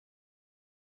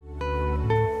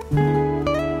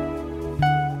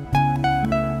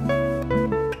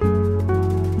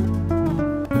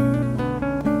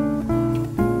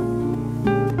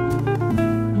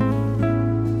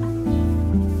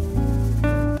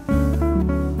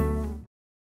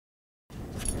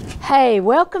Hey,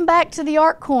 welcome back to the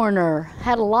Art Corner.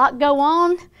 Had a lot go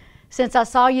on since I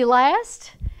saw you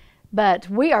last, but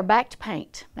we are back to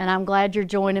paint, and I'm glad you're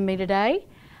joining me today.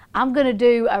 I'm going to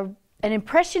do an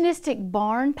impressionistic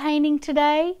barn painting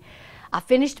today. I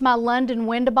finished my London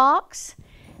window box,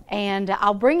 and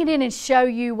I'll bring it in and show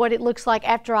you what it looks like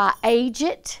after I age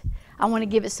it. I want to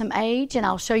give it some age, and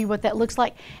I'll show you what that looks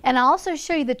like. And I'll also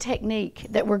show you the technique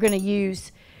that we're going to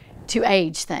use to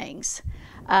age things.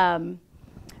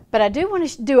 But I do want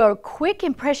to do a quick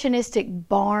impressionistic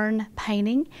barn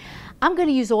painting. I'm going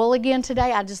to use oil again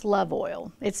today. I just love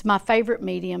oil. It's my favorite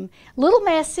medium. A little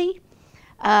messy,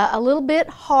 a little bit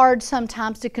hard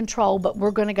sometimes to control, but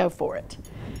we're going to go for it.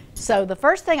 So the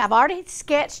first thing, I've already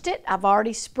sketched it. I've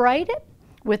already sprayed it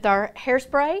with our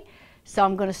hairspray. So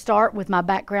I'm going to start with my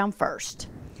background first.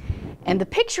 And the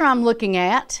picture I'm looking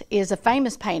at is a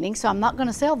famous painting, so I'm not going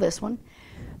to sell this one.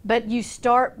 But you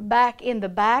start back in the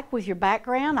back with your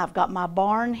background. I've got my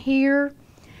barn here.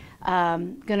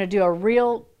 Going to do a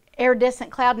real iridescent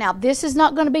cloud. Now, this is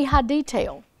not going to be high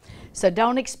detail, so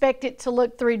don't expect it to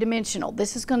look three-dimensional.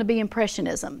 This is going to be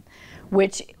Impressionism,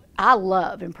 which I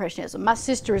love Impressionism. My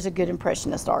sister is a good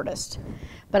Impressionist artist.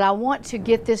 But I want to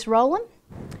get this rolling.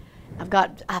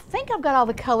 I think I've got all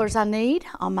the colors I need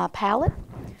on my palette.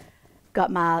 Got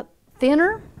my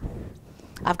thinner.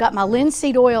 I've got my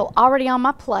linseed oil already on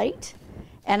my plate,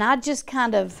 and I just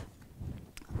kind of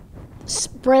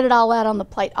spread it all out on the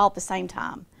plate all at the same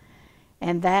time.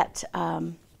 And that,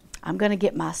 I'm going to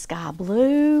get my sky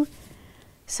blue.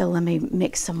 So let me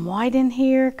mix some white in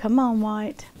here. Come on,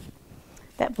 white.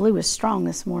 That blue is strong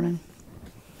this morning.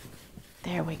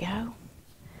 There we go.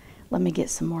 Let me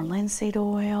get some more linseed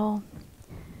oil.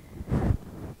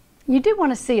 You do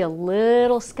want to see a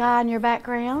little sky in your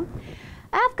background.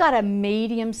 I've got a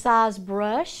medium-sized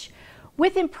brush.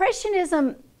 With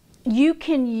Impressionism, you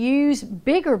can use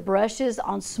bigger brushes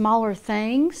on smaller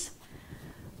things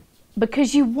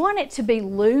because you want it to be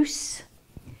loose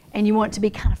and you want it to be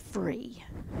kind of free.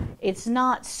 It's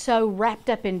not so wrapped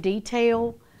up in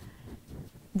detail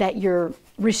that you're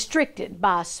restricted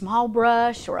by a small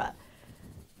brush or a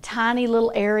tiny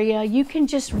little area. You can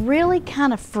just really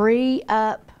kind of free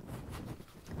up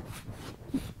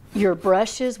your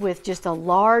brushes with just a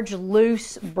large,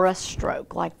 loose brush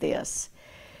stroke like this.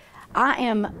 I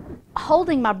am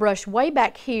holding my brush way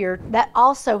back here. That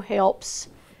also helps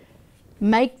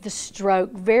make the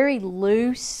stroke very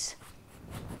loose,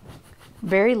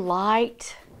 very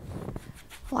light,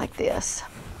 like this.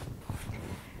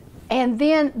 And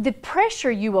then the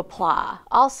pressure you apply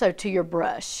also to your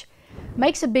brush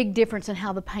makes a big difference in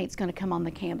how the paint's going to come on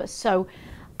the canvas. So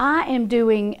I am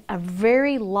doing a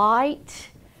very light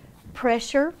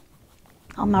pressure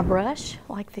on my brush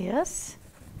like this.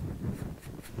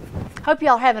 Hope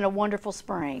y'all having a wonderful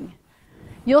spring.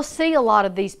 You'll see a lot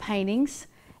of these paintings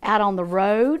out on the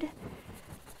road,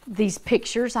 these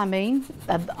pictures, I mean,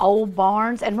 of old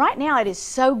barns. And right now it is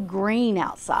so green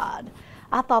outside.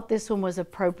 I thought this one was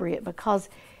appropriate because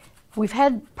we've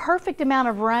had perfect amount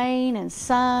of rain and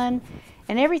sun,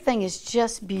 and everything is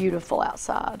just beautiful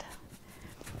outside.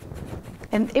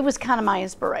 And it was kind of my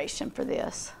inspiration for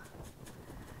this.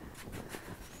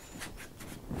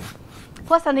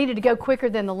 Plus, I needed to go quicker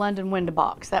than the London window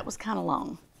box. That was kind of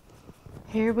long.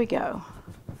 Here we go.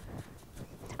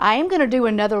 I am going to do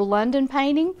another London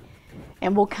painting,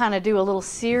 and we'll kind of do a little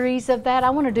series of that.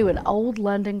 I want to do an old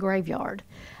London graveyard.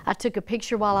 I took a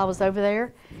picture while I was over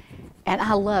there, and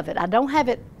I love it. I don't have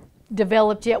it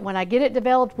developed yet. When I get it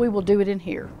developed, we will do it in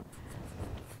here.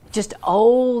 Just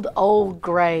old, old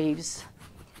graves,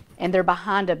 and they're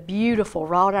behind a beautiful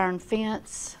wrought iron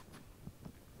fence.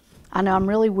 I know I'm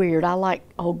really weird. I like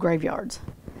old graveyards.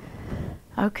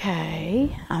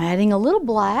 Okay, I'm adding a little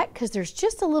black because there's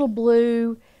just a little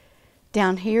blue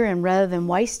down here, and rather than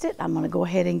waste it, I'm going to go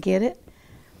ahead and get it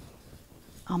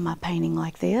on my painting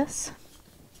like this.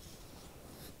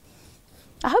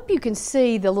 I hope you can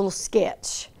see the little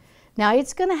sketch. Now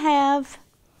it's going to have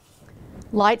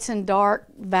lights and dark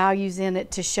values in it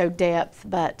to show depth,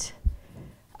 but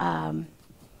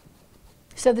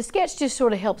so the sketch just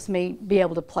sort of helps me be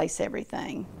able to place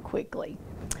everything quickly.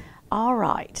 All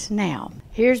right, now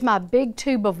here's my big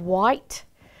tube of white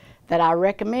that I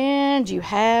recommend you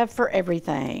have for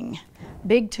everything.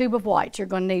 Big tube of white, you're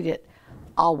going to need it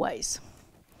always.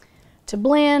 To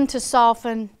blend, to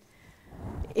soften,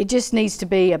 it just needs to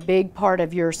be a big part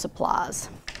of your supplies.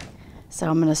 So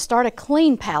I'm going to start a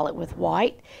clean palette with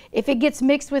white. If it gets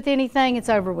mixed with anything, it's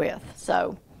over with.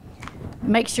 So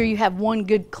make sure you have one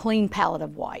good clean palette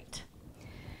of white.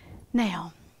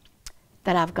 Now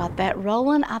that I've got that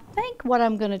rolling, I think what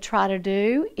I'm going to try to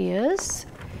do is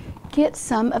get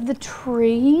some of the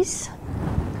trees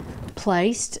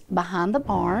placed behind the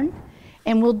barn.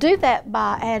 And we'll do that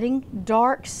by adding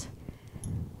darks,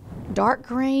 dark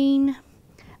green,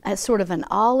 a sort of an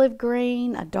olive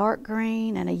green, a dark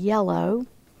green, and a yellow.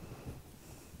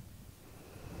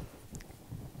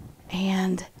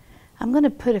 And I'm going to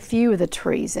put a few of the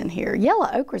trees in here. Yellow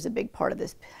ochre is a big part of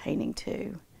this painting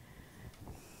too.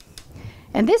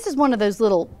 And this is one of those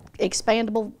little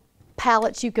expandable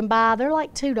palettes you can buy. They're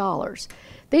like $2.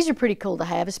 These are pretty cool to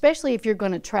have, especially if you're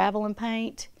going to travel and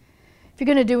paint. If you're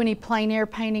going to do any plein air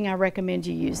painting, I recommend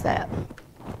you use that.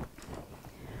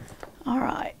 All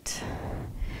right.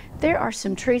 There are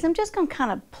some trees. I'm just going to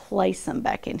kind of place them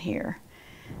back in here.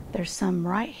 There's some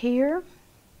right here.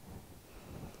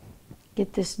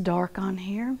 Get this dark on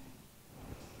here.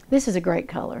 This is a great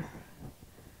color.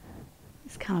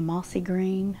 It's kind of mossy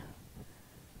green.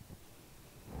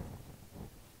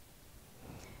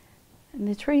 And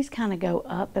the trees kind of go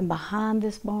up and behind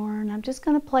this barn. I'm just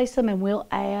going to place them and we'll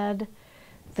add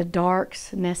the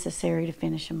darks necessary to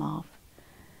finish them off.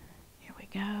 Here we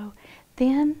go.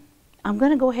 Then I'm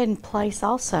going to go ahead and place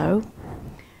also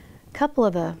a couple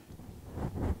of the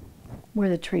where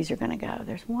the trees are going to go.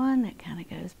 There's one that kind of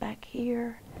goes back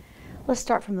here. Let's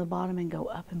start from the bottom and go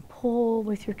up and pull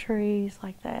with your trees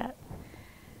like that.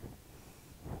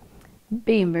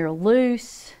 Being very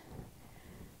loose.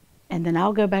 And then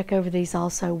I'll go back over these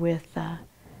also with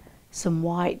some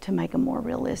white to make them more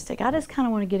realistic. I just kind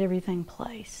of want to get everything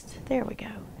placed. There we go.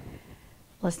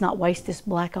 Let's not waste this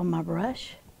black on my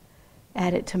brush.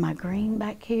 Add it to my green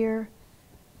back here.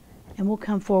 And we'll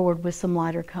come forward with some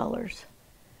lighter colors.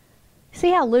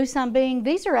 See how loose I'm being?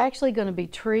 These are actually going to be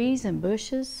trees and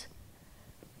bushes,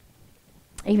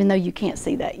 even though you can't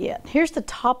see that yet. Here's the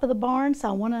top of the barn, so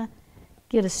I want to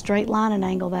get a straight line and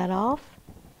angle that off.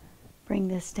 Bring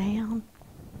this down.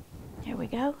 There we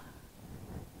go.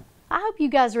 I hope you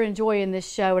guys are enjoying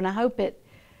this show, and I hope it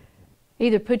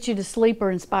either puts you to sleep or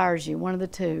inspires you, one of the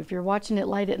two. If you're watching it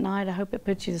late at night, I hope it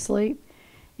puts you to sleep.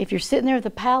 If you're sitting there with a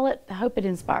palette, I hope it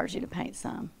inspires you to paint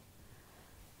some.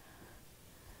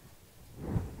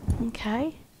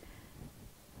 Okay.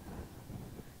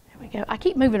 There we go. I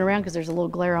keep moving around because there's a little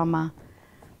glare on my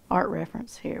art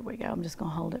reference. Here we go. I'm just going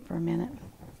to hold it for a minute.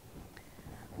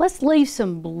 Let's leave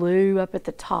some blue up at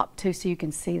the top too so you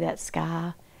can see that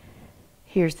sky.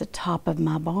 Here's the top of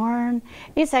my barn.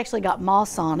 It's actually got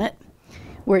moss on it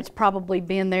where it's probably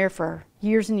been there for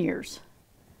years and years.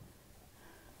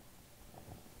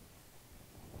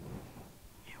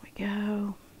 Here we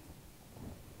go.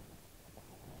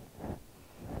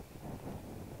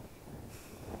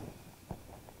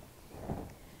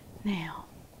 Now,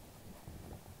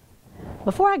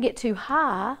 before I get too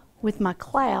high with my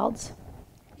clouds,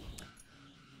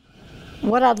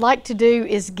 what I'd like to do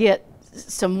is get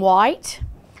some white,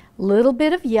 a little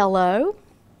bit of yellow,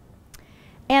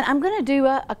 and I'm going to do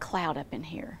a cloud up in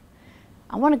here.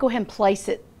 I want to go ahead and place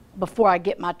it before I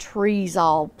get my trees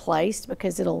all placed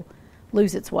because it'll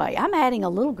lose its way. I'm adding a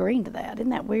little green to that.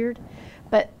 Isn't that weird?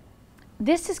 But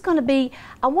this is going to be,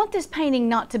 I want this painting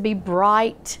not to be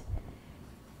bright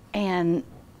and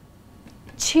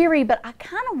cheery, but I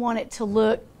kind of want it to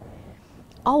look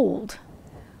old.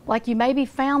 Like you maybe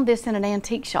found this in an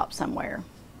antique shop somewhere.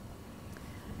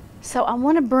 So I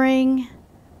want to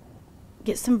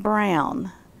get some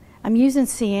brown. I'm using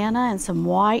sienna and some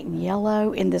white and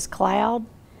yellow in this cloud.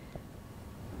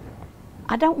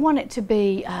 I don't want it to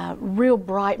be real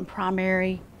bright and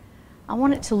primary. I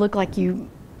want it to look like you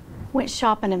went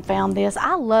shopping and found this.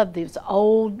 I love these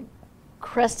old,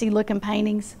 crusty looking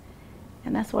paintings,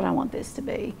 and that's what I want this to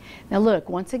be. Now look,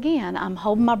 once again, I'm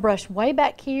holding my brush way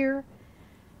back here,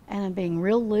 and I'm being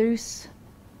real loose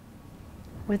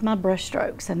with my brush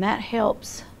strokes, and that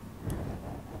helps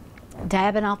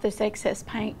dabbing off this excess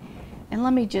paint. And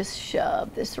let me just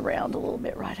shove this around a little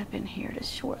bit right up in here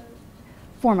to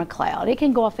form a cloud. It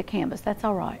can go off the canvas, that's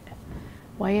all right.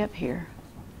 Way up here.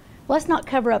 Let's not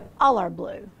cover up all our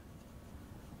blue.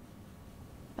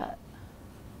 But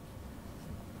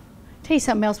tell you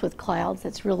something else with clouds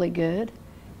that's really good.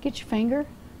 Get your finger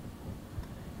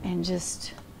and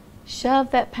just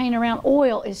shove that paint around.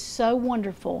 Oil is so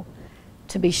wonderful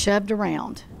to be shoved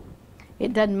around.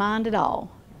 It doesn't mind at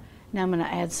all. Now I'm going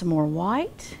to add some more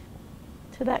white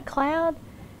to that cloud,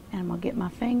 and I'm going to get my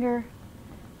finger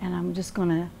and I'm just going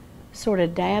to sort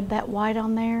of dab that white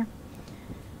on there.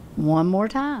 One more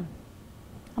time.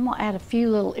 I'm going to add a few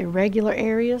little irregular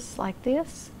areas like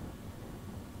this.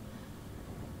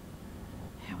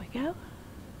 There we go.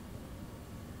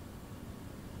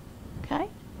 Okay.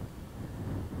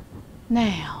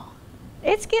 Now,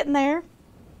 it's getting there.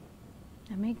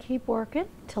 Let me keep working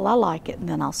till I like it, and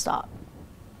then I'll stop.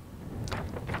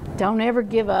 Don't ever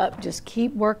give up. Just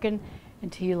keep working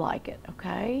until you like it,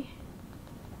 okay?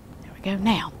 There we go.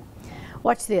 Now,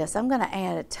 watch this. I'm going to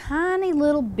add a tiny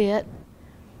little bit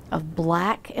of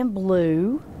black and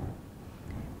blue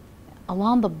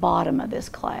along the bottom of this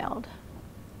cloud,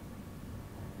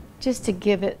 just to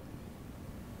give it,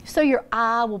 so your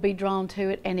eye will be drawn to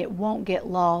it and it won't get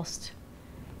lost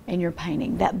in your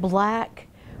painting. That black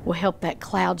will help that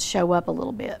cloud show up a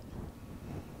little bit.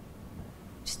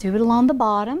 Just do it along the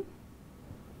bottom,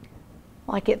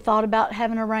 like it thought about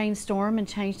having a rainstorm and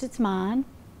changed its mind.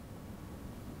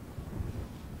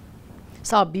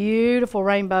 Saw a beautiful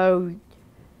rainbow,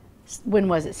 when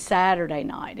was it? Saturday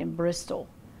night in Bristol.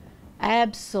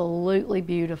 Absolutely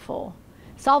beautiful.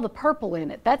 Saw the purple in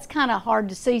it. That's kind of hard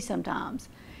to see sometimes.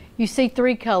 You see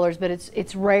 3 colors, but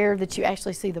it's rare that you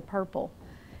actually see the purple.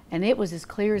 And it was as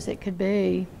clear as it could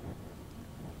be.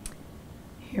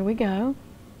 Here we go.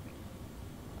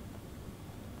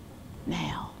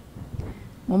 Now,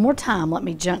 one more time, let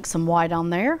me junk some white on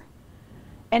there.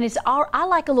 And I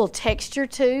like a little texture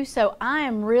too, so I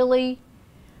am really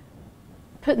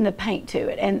putting the paint to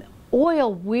it. And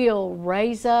oil will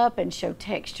raise up and show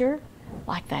texture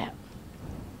like that.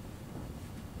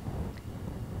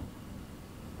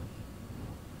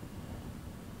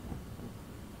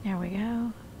 There we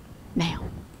go. Now,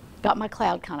 got my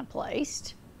cloud kind of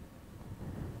placed.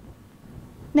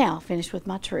 Now, finished with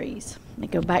my trees. Let me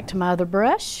go back to my other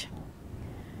brush,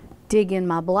 dig in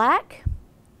my black,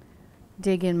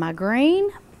 dig in my green,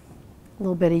 a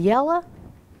little bit of yellow,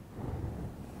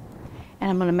 and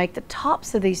I'm going to make the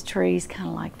tops of these trees kind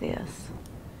of like this.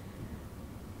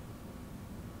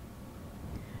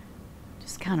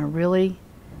 Just kind of really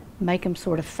make them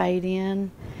sort of fade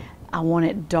in. I want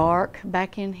it dark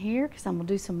back in here because I'm going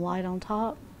to do some light on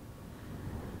top.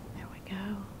 There we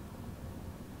go.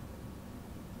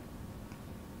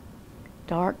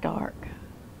 Dark, dark.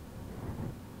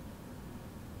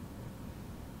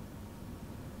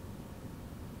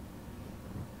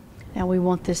 Now we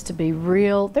want this to be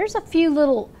real. There's a few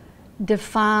little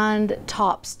defined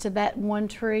tops to that one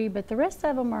tree, but the rest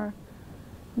of them are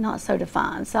not so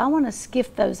defined. So I want to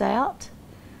skiff those out.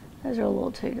 Those are a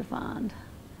little too defined.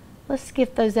 Let's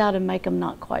skiff those out and make them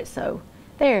not quite so.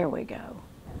 There we go.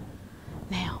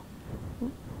 Now,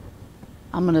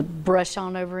 I'm going to brush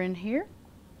on over in here.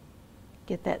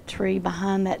 Get that tree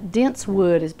behind that dense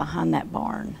wood is behind that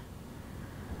barn.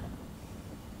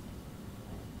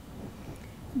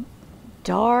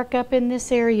 Dark up in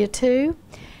this area too.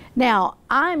 Now,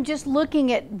 I'm just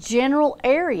looking at general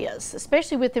areas,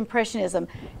 especially with Impressionism,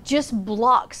 just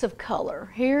blocks of color.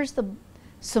 Here's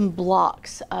some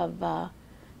blocks of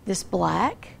this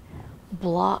black,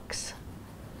 blocks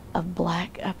of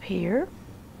black up here.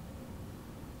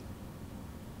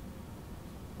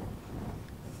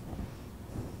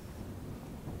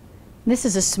 This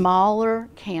is a smaller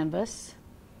canvas.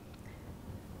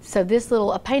 So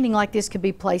a painting like this could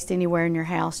be placed anywhere in your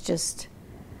house, just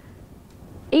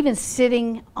even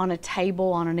sitting on a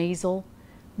table, on an easel.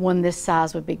 One this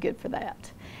size would be good for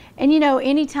that. And you know,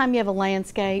 anytime you have a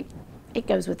landscape, it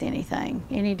goes with anything,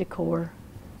 any decor.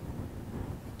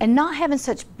 And not having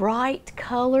such bright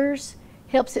colors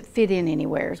helps it fit in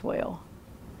anywhere as well.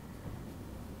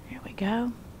 There we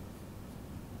go.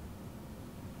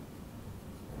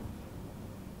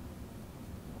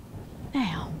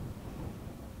 Now,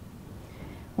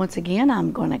 once again,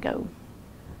 I'm going to go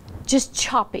just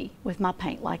choppy with my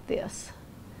paint like this.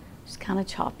 Just kind of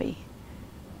choppy.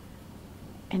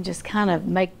 And just kind of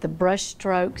make the brush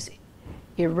strokes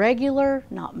irregular,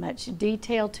 not much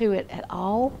detail to it at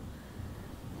all.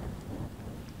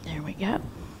 There we go.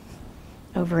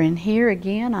 Over in here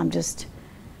again, I'm just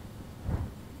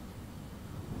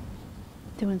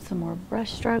doing some more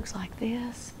brush strokes like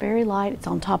this. Very light. It's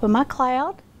on top of my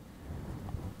cloud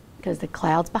because the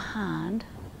cloud's behind.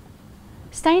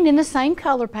 Staying in the same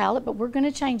color palette, but we're going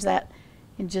to change that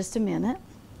in just a minute.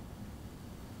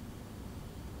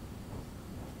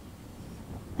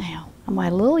 Now, I'm going to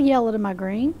add a little yellow to my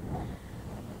green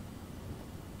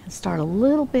and start a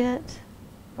little bit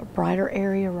of a brighter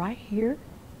area right here.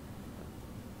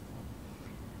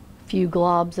 A few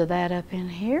globs of that up in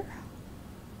here.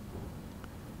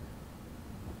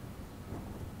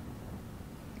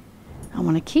 I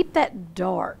want to keep that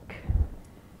dark.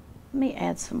 Let me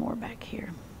add some more back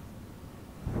here.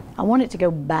 I want it to go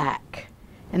back,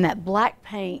 and that black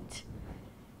paint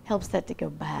helps that to go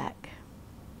back.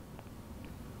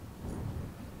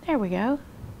 There we go.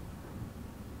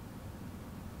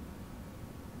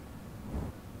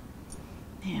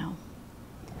 Now,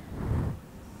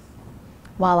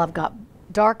 while I've got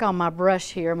dark on my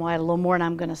brush here. I'm going to add a little more, and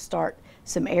I'm going to start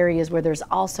some areas where there's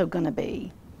also going to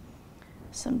be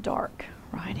some dark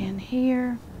right in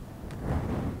here.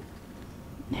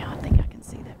 Now I think I can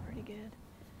see that pretty good.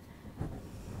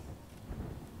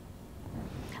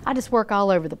 I just work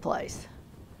all over the place.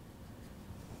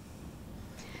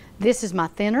 This is my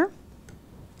thinner.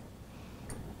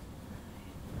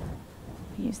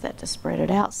 Use that to spread it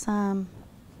out some.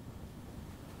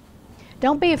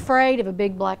 Don't be afraid of a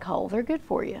big black hole. They're good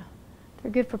for you.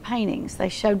 They're good for paintings. They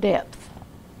show depth.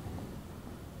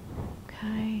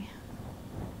 Okay.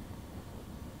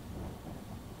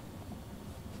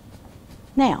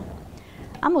 Now,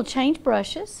 I'm going to change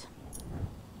brushes.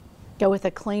 Go with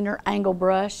a cleaner angle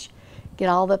brush. Get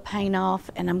all the paint off,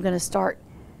 and I'm going to start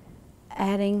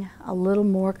adding a little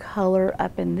more color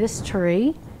up in this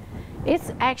tree.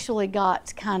 It's actually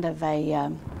got kind of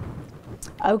a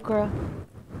ochre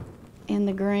in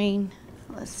the green.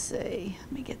 Let's see.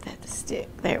 Let me get that to stick.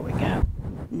 There we go.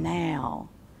 Now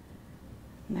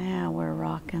we're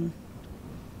rocking.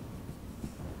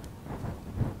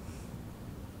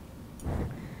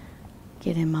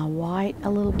 Get in my white a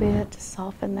little bit to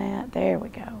soften that. There we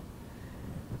go.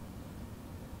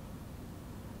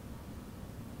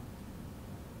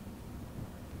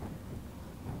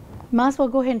 Might as well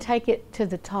go ahead and take it to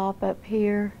the top up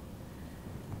here.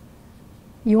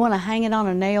 You want to hang it on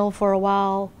a nail for a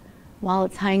while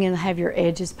it's hanging and have your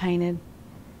edges painted.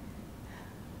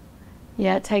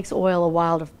 Yeah, it takes oil a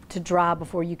while to dry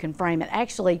before you can frame it.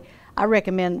 Actually, I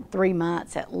recommend 3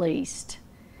 months at least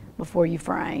before you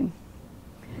frame.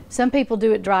 Some people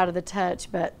do it dry to the touch,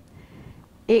 but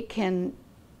it can,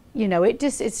 you know,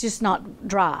 it's just not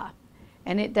dry.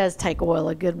 And it does take oil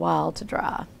a good while to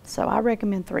dry. So I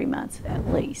recommend 3 months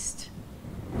at least.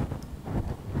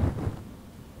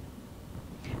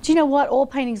 Do you know what? Oil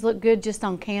paintings look good just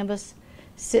on canvas,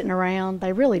 sitting around.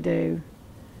 They really do.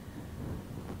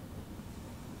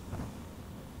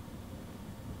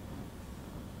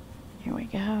 Here we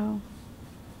go.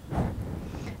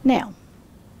 Now,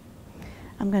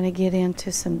 I'm going to get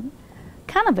into some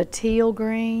kind of a teal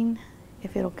green,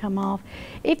 if it'll come off.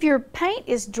 If your paint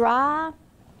is dry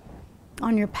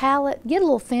on your palette, get a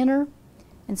little thinner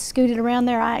and scoot it around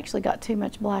there. I actually got too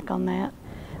much black on that.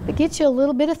 But get you a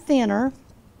little bit of thinner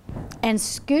and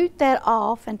scoot that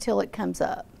off until it comes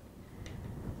up.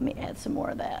 Let me add some more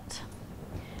of that.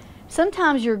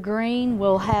 Sometimes your green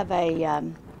will have a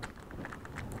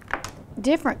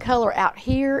different color out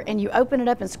here, and you open it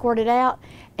up and squirt it out,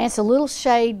 and it's a little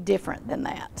shade different than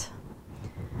that.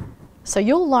 So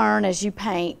you'll learn as you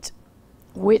paint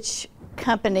which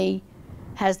company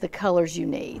has the colors you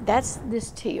need. That's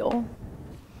this teal.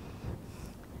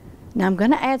 Now I'm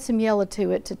going to add some yellow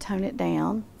to it to tone it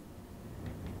down.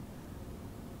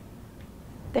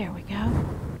 There we go.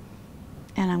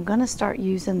 And I'm going to start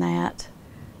using that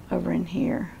over in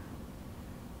here,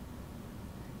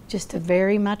 just to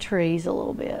vary my trees a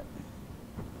little bit.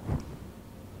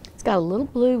 It's got a little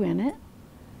blue in it.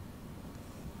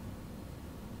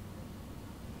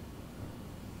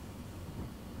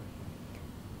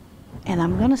 And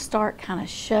I'm going to start kind of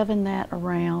shoving that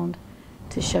around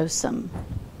to show some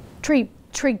tree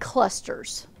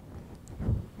clusters.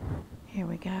 Here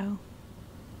we go.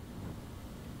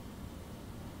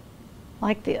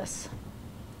 Like this.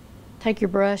 Take your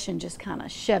brush and just kind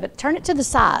of shove it. Turn it to the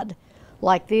side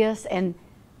like this and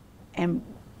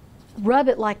rub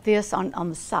it like this on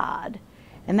the side.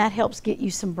 And that helps get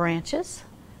you some branches,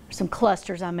 some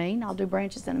clusters I mean. I'll do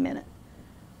branches in a minute.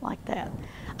 Like that.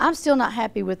 I'm still not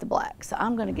happy with the black, so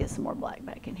I'm going to get some more black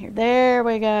back in here. There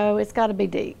we go. It's got to be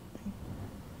deep.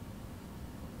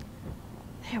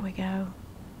 There we go.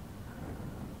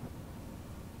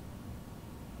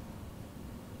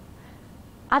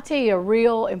 I tell you, a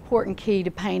real important key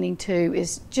to painting too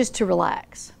is just to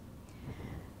relax.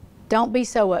 Don't be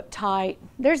so uptight.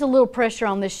 There's a little pressure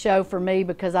on this show for me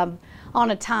because I'm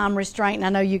on a time restraint and I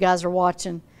know you guys are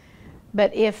watching.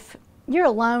 But if you're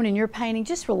alone and you're painting,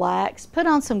 just relax. Put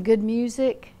on some good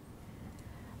music.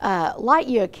 Light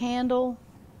you a candle.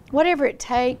 Whatever it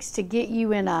takes to get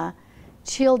you in a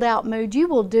chilled out mood. You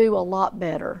will do a lot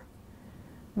better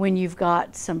when you've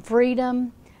got some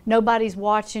freedom. Nobody's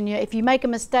watching you. If you make a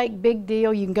mistake, big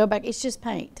deal. You can go back. It's just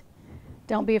paint.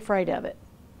 Don't be afraid of it.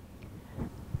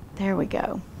 There we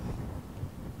go.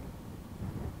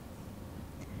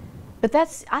 But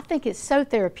I think it's so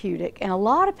therapeutic, and a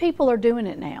lot of people are doing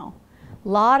it now. A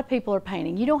lot of people are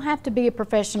painting. You don't have to be a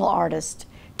professional artist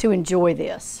to enjoy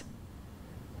this.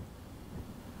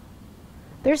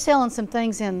 They're selling some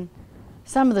things in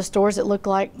some of the stores that look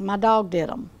like my dog did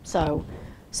them. So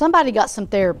somebody got some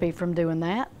therapy from doing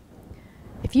that.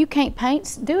 If you can't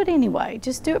paint, do it anyway.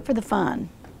 Just do it for the fun.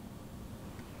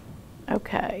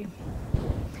 Okay.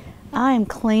 I am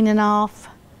cleaning off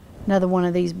another one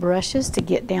of these brushes to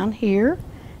get down here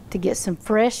to get some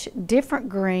fresh, different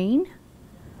green.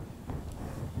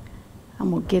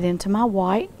 I'm going to get into my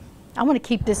white. I want to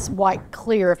keep this white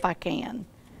clear if I can.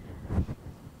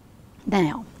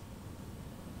 Now,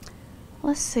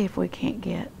 let's see if we can't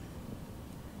get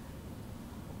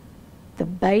the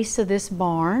base of this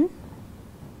barn.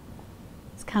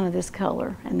 It's kind of this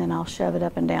color, and then I'll shove it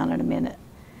up and down in a minute.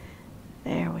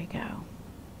 There we go.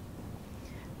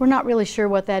 We're not really sure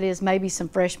what that is. Maybe some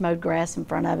fresh mowed grass in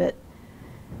front of it.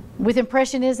 With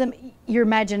Impressionism, your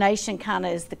imagination kind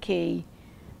of is the key,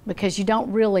 because you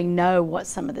don't really know what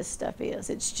some of this stuff is.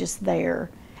 It's just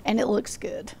there, and it looks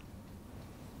good.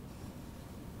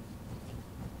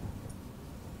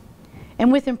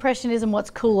 And with Impressionism,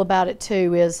 what's cool about it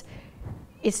too is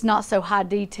it's not so high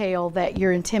detail that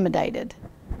you're intimidated.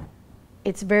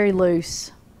 It's very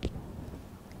loose. There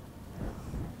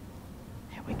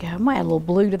we go. I might add a little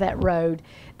blue to that road.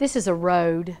 This is a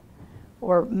road,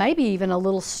 or maybe even a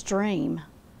little stream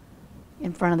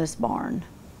in front of this barn.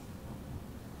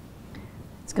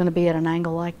 It's going to be at an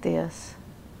angle like this.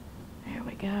 There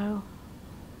we go.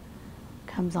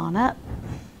 Comes on up.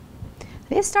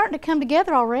 It's starting to come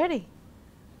together already.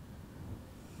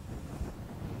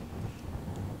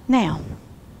 Now,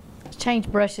 let's change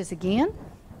brushes again.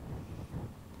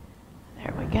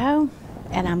 There we go.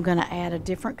 And I'm going to add a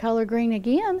different color green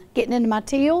again. Getting into my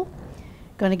teal.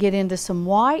 Going to get into some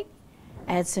white.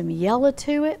 Add some yellow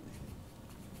to it,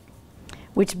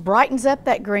 which brightens up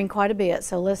that green quite a bit.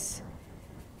 So let's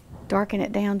darken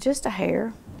it down just a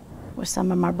hair with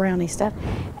some of my brownie stuff.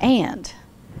 And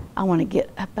I want to get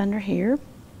up under here.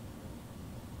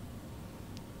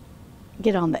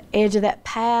 Get on the edge of that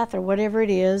path or whatever it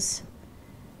is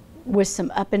with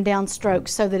some up and down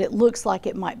strokes so that it looks like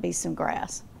it might be some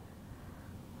grass.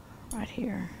 Right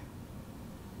here.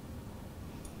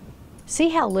 See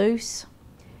how loose?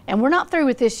 And we're not through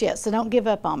with this yet, so don't give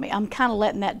up on me. I'm kind of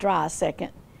letting that dry a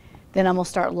second. Then I'm going to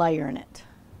start layering it.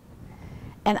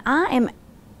 And I am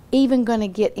even going to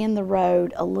get in the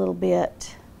road a little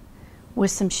bit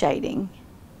with some shading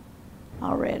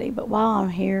already. But while I'm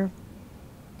here,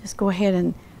 just go ahead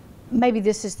and, maybe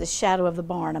this is the shadow of the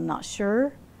barn, I'm not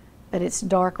sure, but it's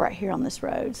dark right here on this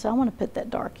road, so I want to put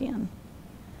that dark in.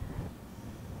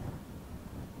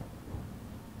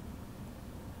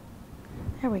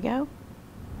 There we go.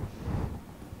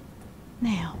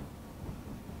 Now,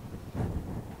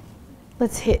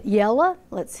 let's hit yellow,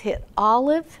 let's hit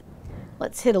olive,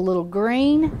 let's hit a little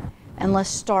green, and let's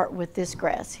start with this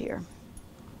grass here.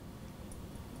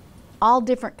 All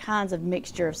different kinds of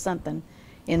mixture of something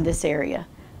in this area.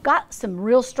 Got some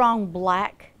real strong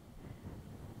black,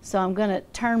 so I'm going to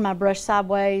turn my brush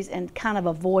sideways and kind of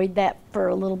avoid that for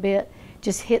a little bit.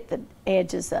 Just hit the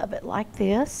edges of it like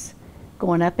this,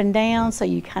 going up and down so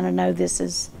you kind of know this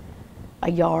is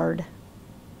a yard.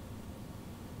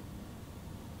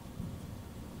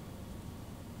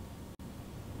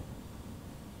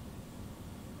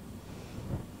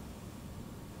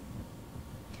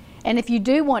 And if you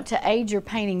do want to aid your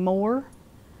painting more,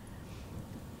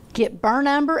 get burnt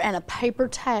umber and a paper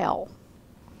towel.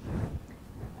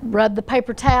 Rub the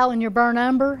paper towel in your burnt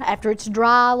umber after it's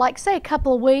dry, like say a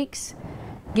couple of weeks.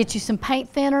 Get you some paint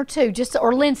thinner too,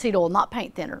 or linseed oil, not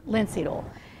paint thinner, linseed oil.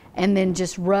 And then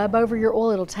just rub over your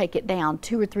oil, it'll take it down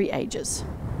 2 or 3 ages.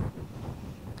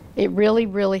 It really,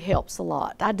 really helps a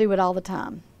lot. I do it all the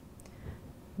time.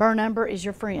 Burnt umber is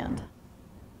your friend.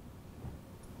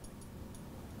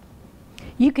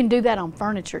 You can do that on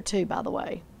furniture too, by the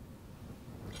way.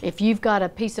 If you've got a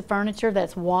piece of furniture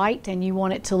that's white and you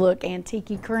want it to look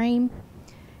antique-y cream,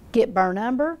 get burnt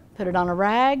umber, put it on a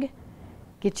rag,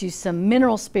 get you some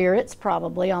mineral spirits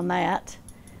probably on that,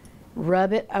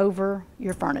 rub it over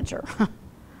your furniture.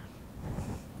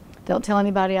 Don't tell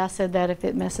anybody I said that if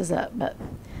it messes up, but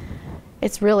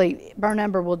it's really, burnt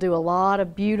umber will do a lot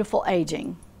of beautiful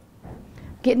aging.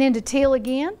 Getting into teal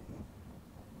again.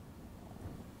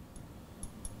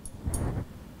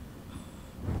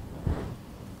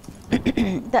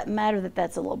 Doesn't matter that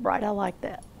that's a little bright. I like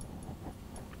that.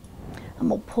 I'm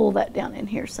going to pull that down in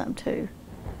here some too.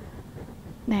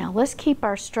 Now let's keep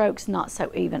our strokes not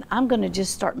so even. I'm going to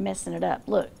just start messing it up.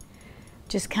 Look,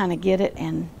 just kind of get it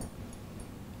and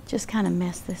just kind of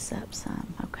mess this up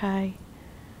some, okay?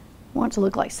 I want it to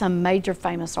look like some major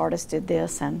famous artist did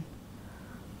this and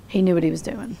he knew what he was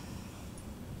doing.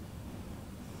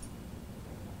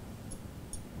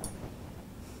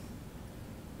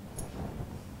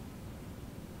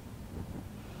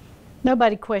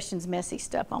 Nobody questions messy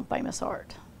stuff on Famous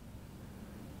Art.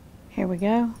 Here we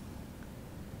go.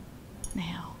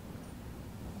 Now.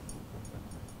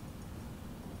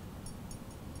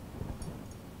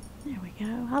 There we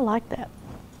go. I like that.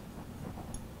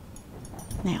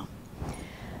 Now,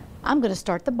 I'm going to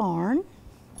start the barn.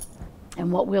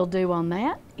 And what we'll do on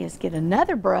that is get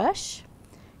another brush,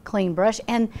 clean brush.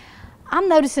 And I'm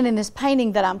noticing in this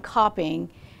painting that I'm copying,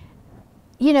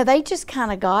 you know, they just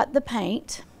kind of got the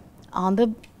paint on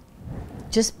the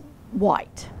just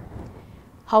white.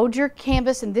 Hold your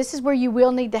canvas, and this is where you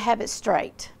will need to have it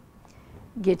straight.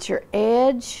 Get your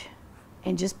edge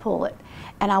and just pull it.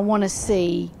 And I want to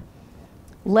see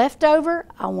leftover,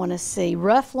 I want to see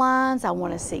rough lines, I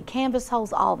want to see canvas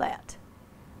holes, all that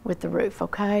with the roof,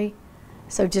 okay?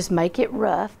 So just make it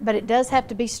rough, but it does have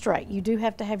to be straight. You do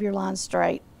have to have your lines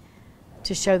straight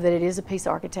to show that it is a piece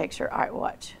of architecture. All right,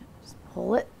 watch. Just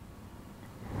pull it.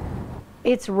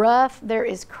 It's rough, there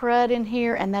is crud in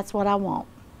here, and that's what I want.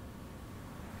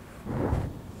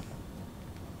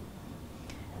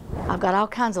 I've got all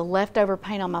kinds of leftover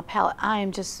paint on my palette. I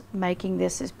am just making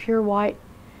this as pure white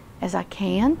as I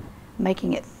can,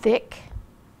 making it thick.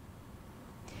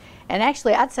 And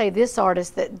actually, I'd say this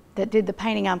artist that did the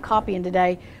painting I'm copying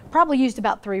today probably used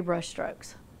about 3 brush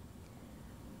strokes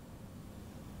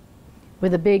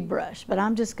with a big brush, but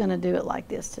I'm just gonna do it like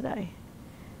this today.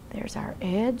 There's our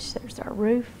edge, there's our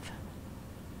roof.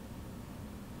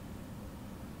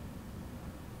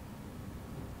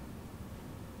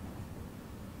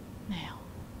 Now,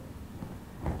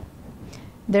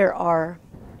 there are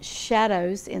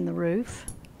shadows in the roof,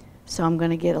 so I'm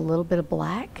going to get a little bit of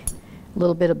black, a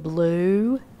little bit of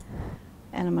blue,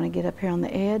 and I'm going to get up here on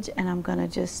the edge, and I'm going to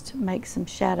just make some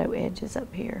shadow edges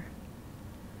up here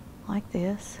like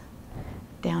this,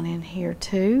 down in here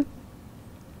too.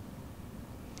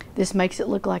 This makes it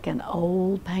look like an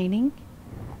old painting.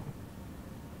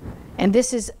 And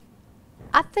this is,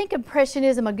 I think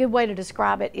Impressionism, a good way to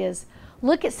describe it is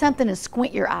look at something and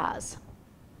squint your eyes.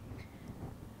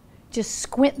 Just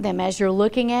squint them as you're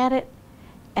looking at it,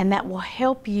 and that will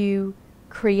help you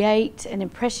create an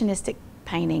impressionistic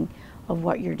painting of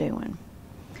what you're doing.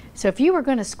 So if you were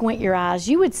going to squint your eyes,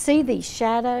 you would see these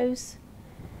shadows,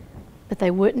 but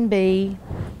they wouldn't be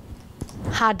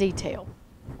high detail.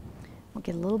 We'll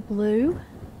get a little blue.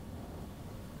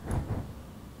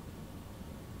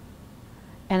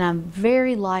 And I'm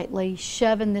very lightly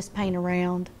shoving this paint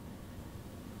around.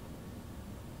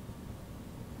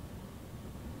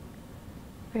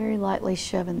 Very lightly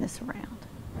shoving this around.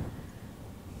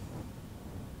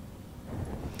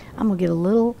 I'm going to get a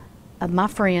little of my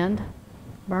friend,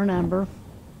 burnt umber,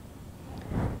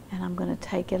 and I'm going to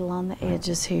take it along the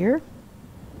edges here.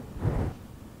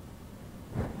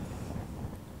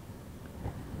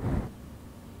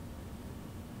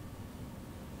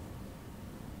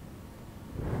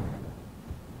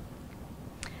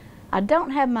 I don't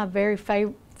have my very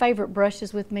favorite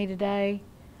brushes with me today.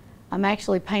 I'm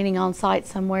actually painting on site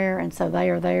somewhere, and so they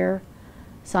are there.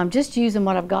 So I'm just using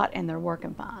what I've got, and they're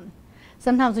working fine.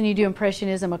 Sometimes when you do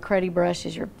Impressionism, a cruddy brush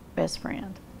is your best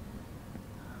friend.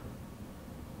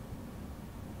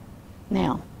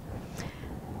 Now,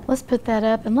 let's put that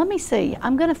up, and let me see.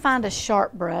 I'm going to find a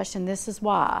sharp brush, and this is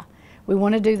why. We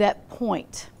want to do that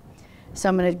point. So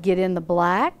I'm going to get in the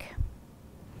black,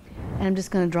 and I'm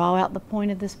just going to draw out the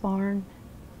point of this barn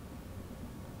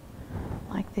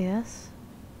like this.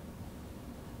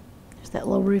 There's that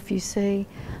little roof you see.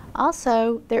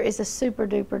 Also, there is a super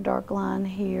duper dark line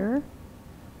here.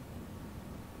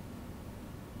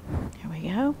 There we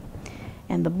go.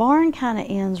 And the barn kind of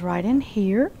ends right in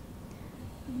here.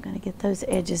 I'm going to get those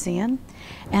edges in.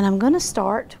 And I'm going to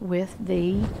start with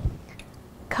the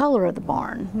color of the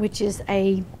barn, which is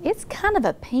it's kind of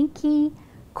a pinky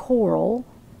coral.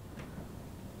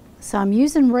 So I'm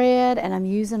using red, and I'm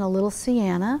using a little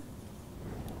sienna.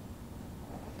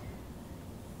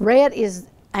 Red is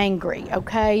angry,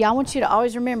 okay? I want you to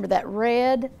always remember that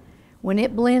red, when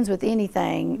it blends with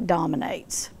anything,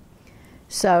 dominates.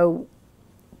 So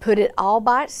put it all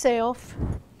by itself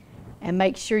and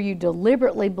make sure you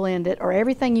deliberately blend it, or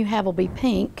everything you have will be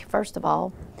pink, first of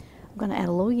all. I'm going to add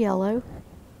a little yellow.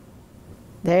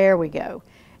 There we go.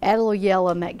 Add a little yellow,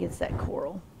 and that gets that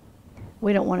coral.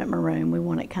 We don't want it maroon, we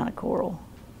want it kind of coral.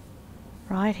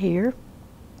 Right here.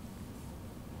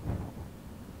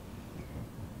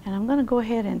 And I'm going to go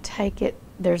ahead and take it,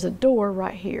 there's a door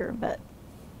right here, but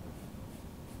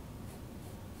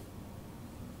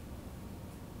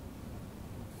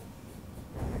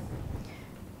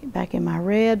get back in my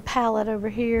red palette over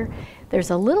here.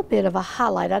 There's a little bit of a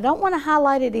highlight. I don't want to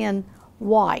highlight it in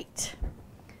white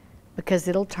because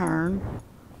it'll turn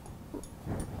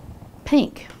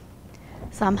pink.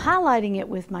 So I'm highlighting it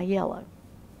with my yellow.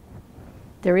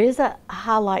 There is a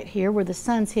highlight here where the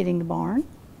sun's hitting the barn.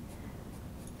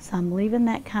 So I'm leaving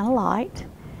that kind of light.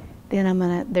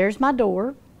 Then there's my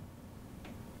door.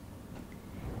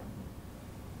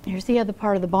 Here's the other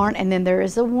part of the barn, and then there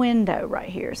is a window right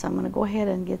here. So I'm going to go ahead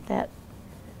and get that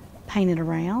painted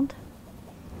around.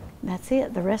 And that's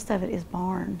it. The rest of it is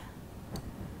barn.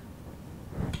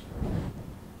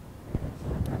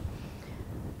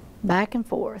 Back and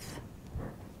forth.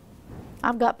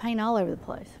 I've got paint all over the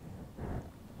place.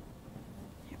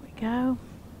 Here we go.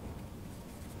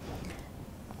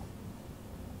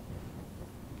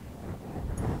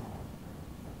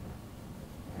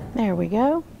 There we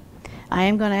go. I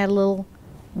am going to add a little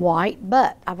white,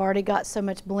 but I've already got so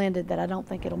much blended that I don't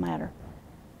think it'll matter.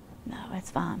 No,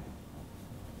 it's fine.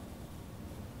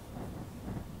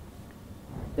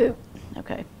 Ooh,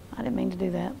 okay. I didn't mean to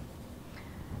do that.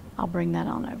 I'll bring that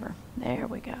on over. There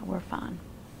we go. We're fine.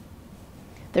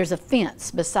 There's a fence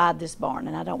beside this barn,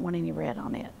 and I don't want any red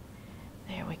on it.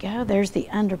 There we go. There's the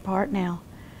under part. Now,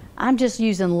 I'm just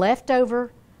using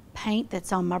leftover paint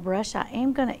that's on my brush. I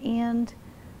am going to end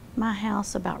my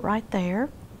house about right there.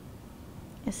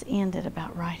 It's ended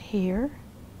about right here.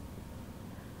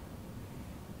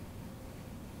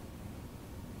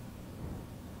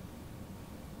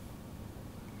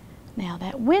 Now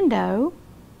that window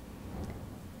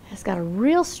has got a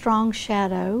real strong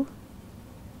shadow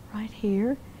right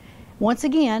here. Once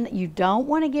again, you don't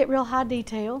want to get real high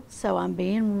detail, so I'm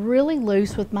being really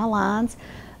loose with my lines,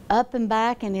 up and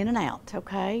back and in and out,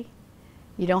 okay?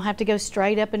 You don't have to go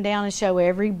straight up and down and show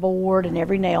every board and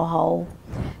every nail hole.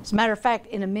 As a matter of fact,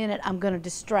 in a minute, I'm going to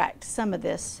distract some of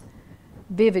this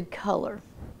vivid color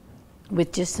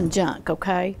with just some junk,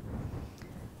 okay?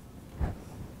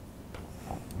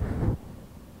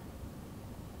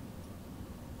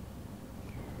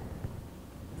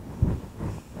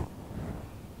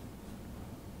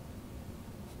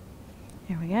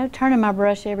 There we go, turning my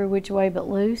brush every which way but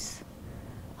loose,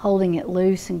 holding it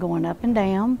loose and going up and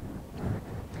down.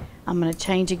 I'm going to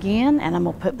change again, and I'm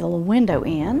going to put the little window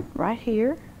in right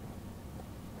here.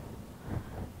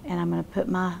 And I'm going to put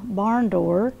my barn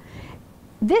door.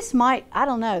 This might, I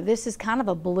don't know, this is kind of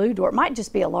a blue door. It might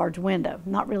just be a large window.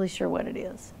 I'm not really sure what it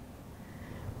is.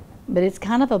 But it's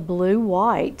kind of a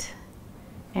blue-white,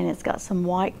 and it's got some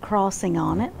white crossing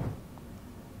on it.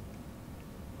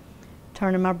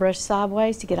 Turning my brush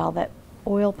sideways to get all that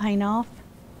oil paint off.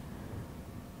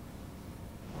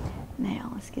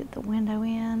 Now let's get the window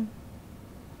in.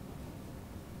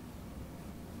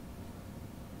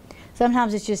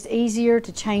 Sometimes it's just easier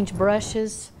to change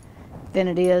brushes than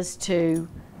it is to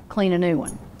clean a new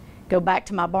one. Go back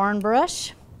to my barn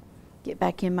brush, get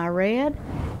back in my red,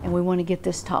 and we want to get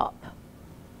this top.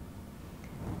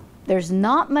 There's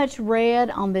not much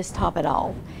red on this top at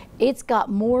all. It's got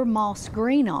more moss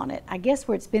green on it, I guess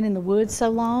where it's been in the woods so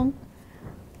long.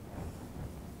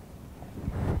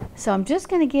 So I'm just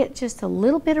going to get just a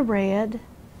little bit of red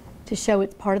to show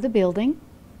it's part of the building.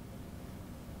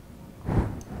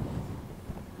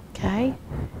 Okay,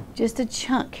 just a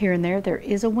chunk here and there. There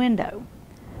is a window.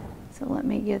 So let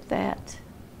me get that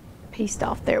pieced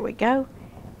off. There we go.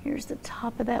 Here's the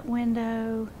top of that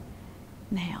window.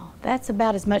 Now, that's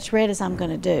about as much red as I'm going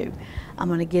to do. I'm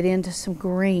going to get into some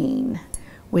green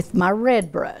with my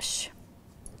red brush.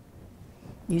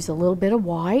 Use a little bit of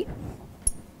white.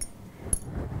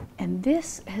 And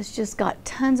this has just got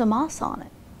tons of moss on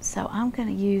it. So I'm going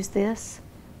to use this,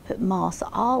 put moss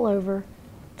all over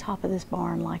the top of this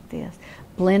barn like this.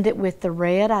 Blend it with the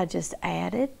red I just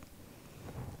added,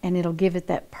 and it'll give it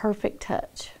that perfect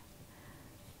touch.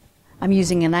 I'm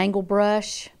using an angle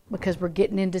brush because we're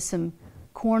getting into some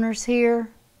corners here.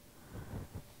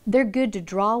 They're good to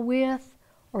draw with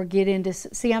or get into,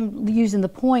 see, I'm using the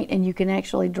point and you can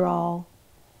actually draw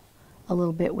a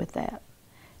little bit with that.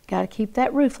 Got to keep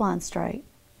that roof line straight.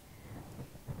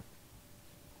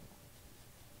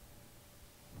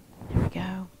 There we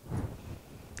go.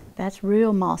 That's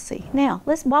real mossy. Now,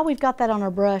 while we've got that on our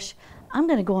brush, I'm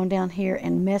going to go on down here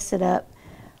and mess it up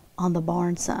on the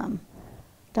barn some.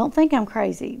 Don't think I'm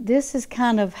crazy. This is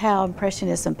kind of how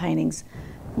Impressionism paintings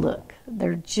look.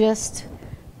 They're just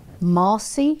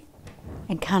mossy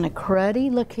and kind of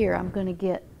cruddy. Look here, I'm going to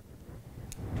get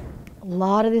a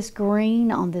lot of this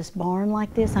green on this barn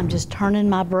like this. I'm just turning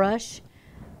my brush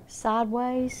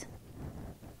sideways.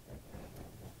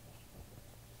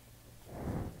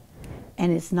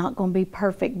 And it's not going to be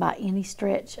perfect by any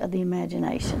stretch of the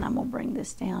imagination. I'm going to bring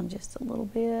this down just a little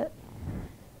bit.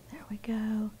 There we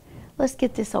go. Let's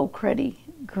get this old cruddy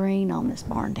green on this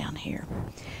barn down here.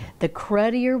 The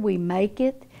cruddier we make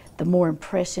it, the more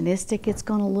impressionistic it's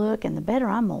going to look and the better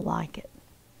I'm going to like it.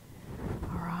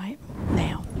 All right,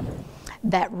 now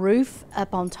that roof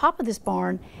up on top of this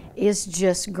barn is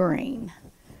just green.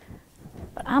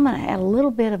 But I'm going to add a little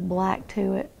bit of black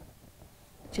to it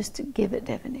just to give it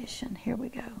definition. Here we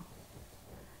go.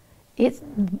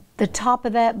 The top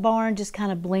of that barn just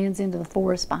kind of blends into the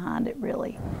forest behind it,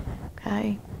 really.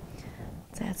 Okay,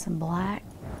 let's add some black.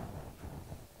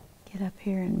 Get up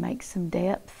here and make some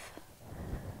depth.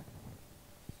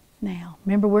 Now,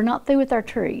 remember, we're not through with our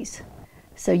trees,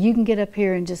 so you can get up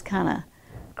here and just kind of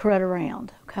crud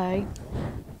around, okay?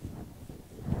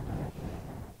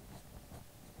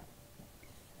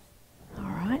 All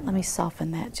right, let me soften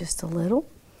that just a little.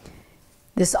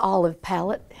 This olive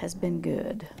palette has been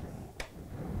good.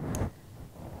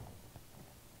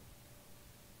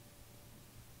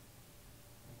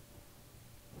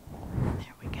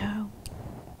 There we go.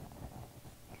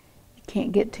 You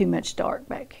can't get too much dark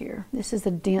back here. This is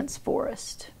a dense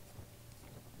forest.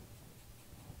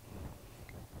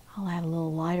 I'll add a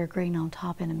little lighter green on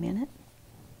top in a minute.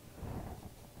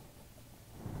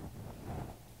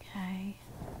 Okay,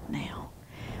 now,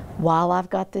 while I've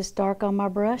got this dark on my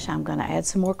brush, I'm going to add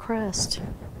some more crust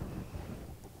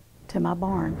to my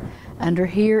barn. Under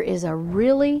here is a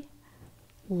really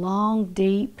long,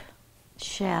 deep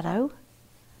shadow.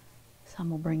 So I'm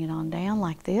going to bring it on down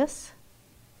like this.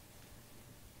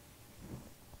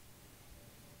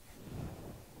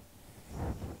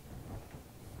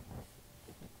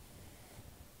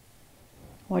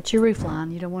 Watch your roof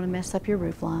line. You don't want to mess up your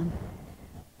roof line.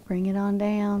 Bring it on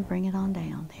down, bring it on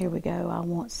down. Here we go. I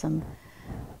want some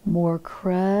more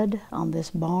crud on this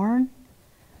barn.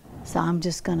 So I'm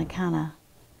just going to kind of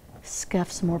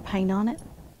scuff some more paint on it.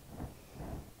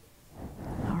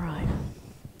 All right.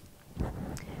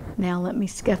 Now let me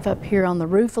scuff up here on the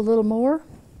roof a little more.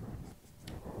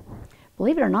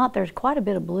 Believe it or not, there's quite a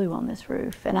bit of blue on this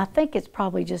roof. And I think it's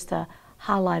probably just a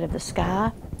highlight of the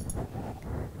sky.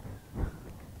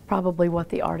 Probably what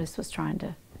the artist was trying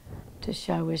to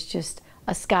show is just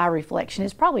a sky reflection.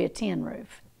 It's probably a tin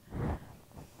roof.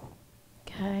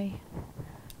 Okay.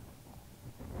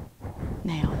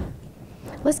 Now,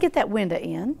 let's get that window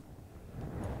in.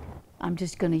 I'm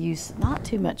just going to use not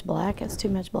too much black. That's too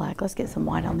much black. Let's get some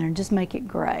white on there and just make it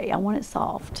gray. I want it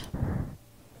soft.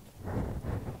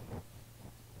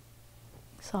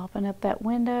 Soften up that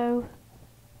window.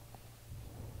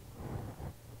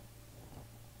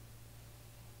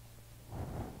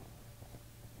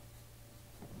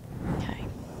 Okay.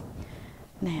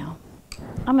 Now,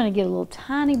 I'm going to get a little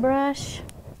tiny brush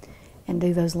and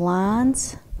do those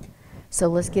lines. So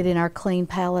let's get in our clean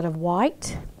palette of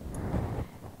white.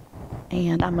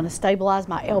 And I'm going to stabilize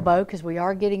my elbow because we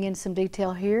are getting in some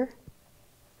detail here.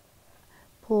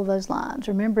 Pull those lines.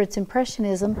 Remember, it's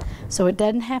Impressionism, so it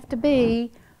doesn't have to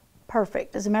be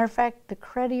perfect. As a matter of fact, the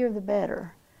cruddier the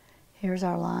better. Here's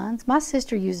our lines. My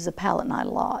sister uses a palette knife a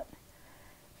lot.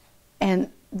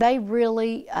 And they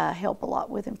really help a lot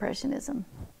with Impressionism.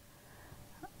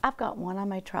 I've got one. I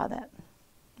may try that.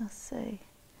 Let's see.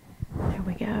 There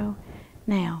we go.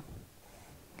 Now,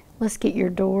 let's get your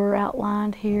door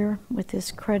outlined here with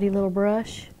this cruddy little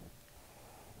brush.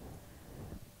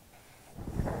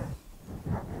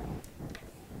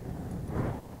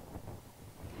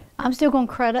 I'm still going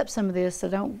to crud up some of this, so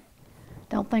don't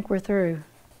think we're through.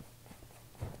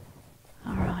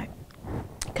 All right.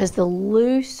 Because the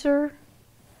looser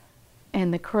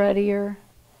and the cruddier,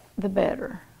 the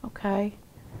better, okay?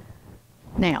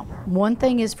 Now, one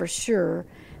thing is for sure,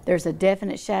 there's a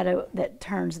definite shadow that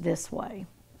turns this way.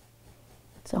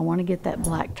 So I want to get that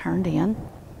black turned in.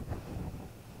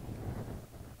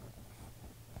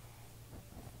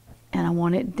 And I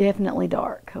want it definitely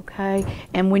dark, okay?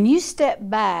 And when you step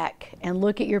back and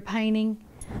look at your painting,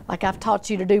 like I've taught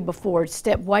you to do before,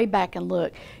 step way back and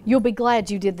look, you'll be glad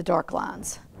you did the dark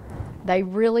lines. They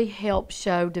really help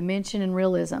show dimension and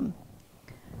realism.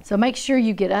 So make sure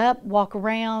you get up, walk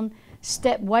around,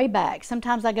 step way back.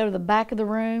 Sometimes I go to the back of the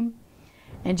room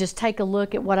and just take a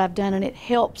look at what I've done, and it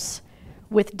helps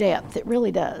with depth. It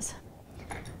really does.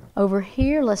 Over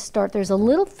here, let's start. There's a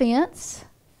little fence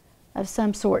of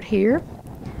some sort here.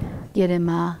 Get in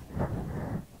my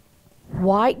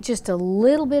white, just a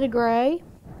little bit of gray,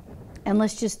 and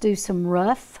let's just do some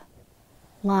rough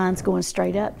lines going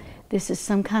straight up. This is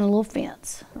some kind of little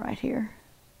fence right here.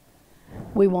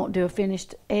 We won't do a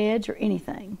finished edge or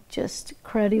anything, just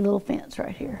cruddy little fence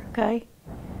right here, okay?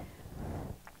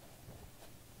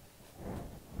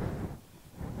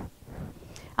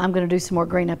 I'm going to do some more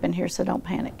green up in here, so don't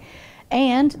panic.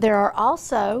 And there are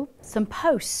also some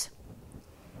posts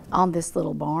on this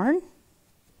little barn.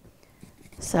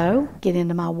 So get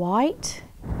into my white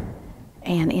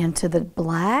and into the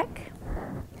black.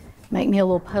 Make me a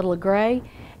little puddle of gray.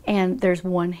 And there's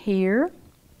one here.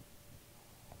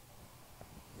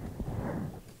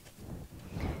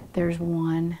 There's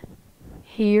one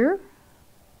here.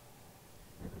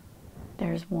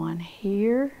 There's one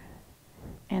here.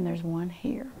 And there's one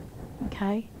here.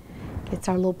 Okay? Gets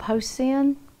our little posts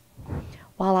in.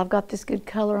 While I've got this good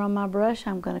color on my brush,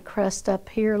 I'm going to crust up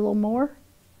here a little more.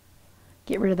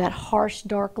 Get rid of that harsh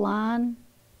dark line.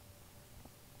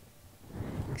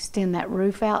 Extend that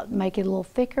roof out, make it a little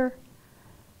thicker.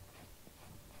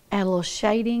 Add a little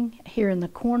shading here in the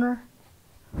corner.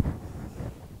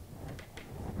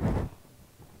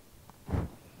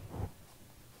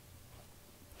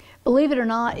 Believe it or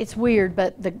not, it's weird,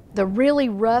 but the really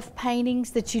rough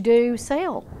paintings that you do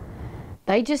sell.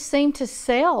 They just seem to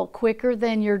sell quicker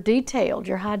than your detailed,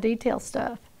 your high detail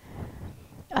stuff.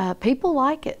 People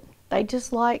like it. They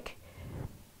just like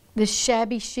this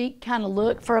shabby chic kind of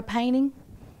look for a painting.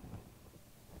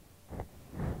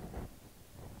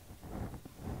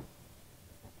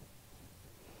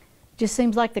 Just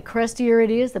seems like the crustier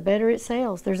it is, the better it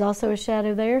sells. There's also a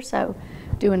shadow there, so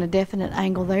doing a definite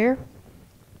angle there.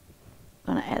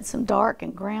 I'm going to add some dark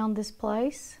and ground this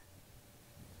place.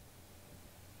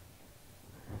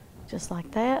 Just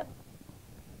like that.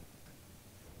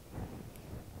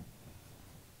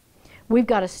 We've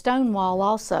got a stone wall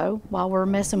also while we're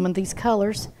messing with these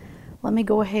colors. Let me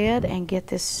go ahead and get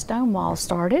this stone wall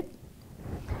started.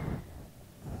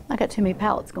 I got too many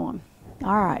palettes going.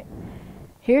 All right.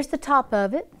 Here's the top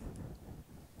of it.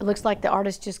 It looks like the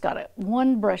artist just got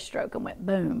one brush stroke and went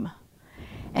boom.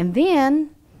 And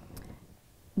then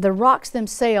the rocks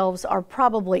themselves are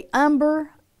probably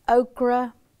umber,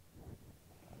 ochre,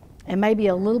 and maybe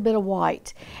a little bit of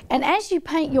white. And as you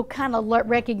paint, you'll kind of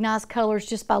recognize colors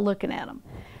just by looking at them.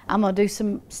 I'm going to do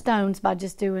some stones by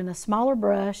just doing a smaller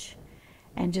brush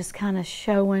and just kind of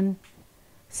showing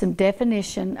some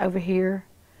definition over here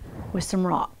with some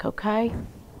rock, okay?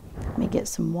 Let me get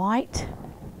some white.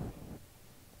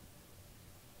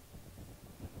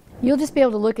 You'll just be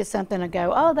able to look at something and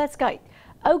go, oh, that's got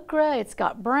ochre, it's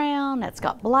got brown, that's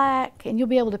got black, and you'll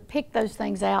be able to pick those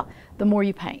things out the more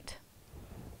you paint.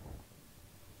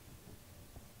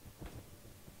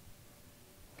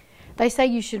 They say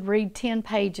you should read 10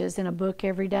 pages in a book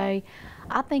every day.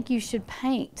 I think you should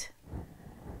paint,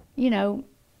 you know,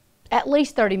 at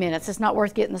least 30 minutes. It's not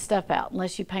worth getting the stuff out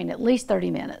unless you paint at least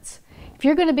 30 minutes. If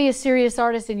you're going to be a serious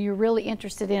artist and you're really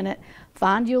interested in it,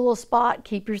 find you a little spot,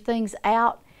 keep your things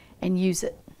out, and use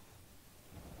it.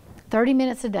 30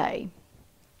 minutes a day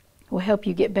will help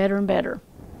you get better and better.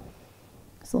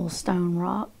 This little stone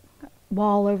rock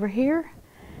wall over here.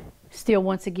 Still,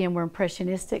 once again, we're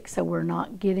impressionistic, so we're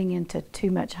not getting into too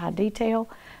much high detail,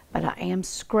 but I am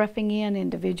scruffing in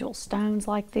individual stones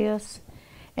like this.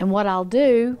 And what I'll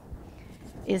do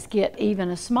is get even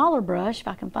a smaller brush, if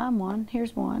I can find one.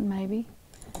 Here's one, maybe.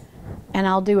 And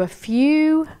I'll do a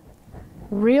few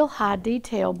real high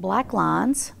detail black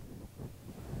lines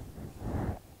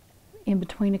in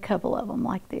between a couple of them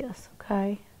like this,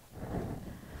 okay?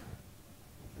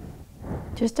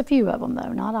 Just a few of them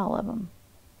though, not all of them.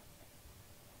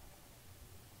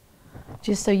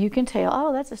 Just so you can tell,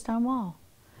 oh, that's a stone wall.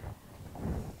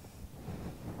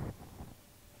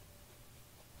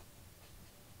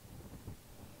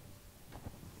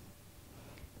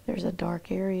 There's a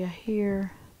dark area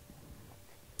here.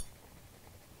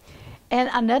 And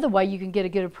another way you can get a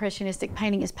good impressionistic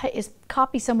painting is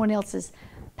copy someone else's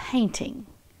painting,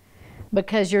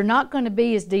 because you're not going to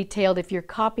be as detailed if you're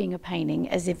copying a painting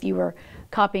as if you were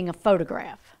copying a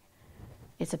photograph.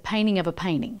 It's a painting of a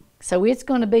painting. So it's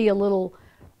going to be a little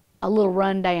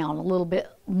run down, a little bit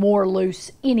more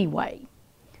loose anyway.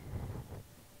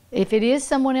 If it is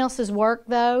someone else's work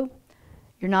though,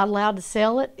 you're not allowed to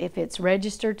sell it. If it's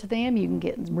registered to them, you can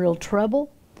get in real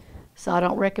trouble. So I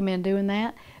don't recommend doing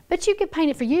that. But you can paint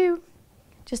it for you,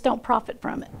 just don't profit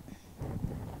from it.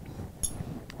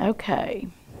 Okay.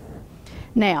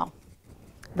 Now,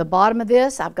 the bottom of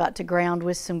this I've got to ground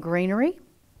with some greenery.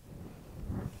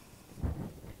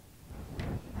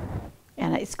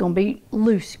 And it's going to be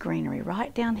loose greenery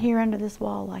right down here under this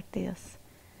wall like this.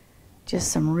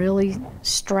 Just some really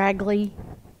straggly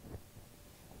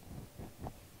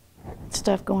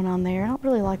stuff going on there. I don't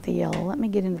really like the yellow. Let me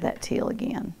get into that teal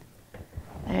again.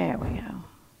 There we go.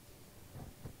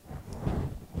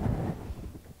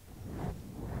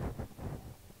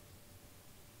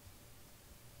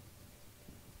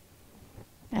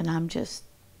 And I'm just,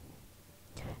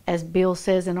 as Bill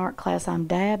says in art class, I'm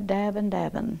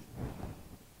dabbing.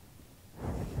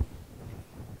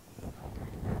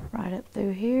 Right up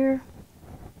through here.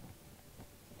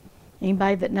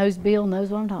 Anybody that knows Bill knows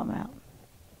what I'm talking about.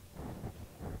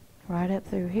 Right up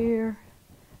through here.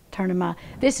 Turning my,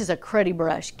 this is a cruddy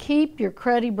brush. Keep your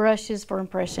cruddy brushes for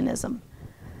Impressionism.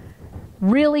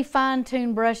 Really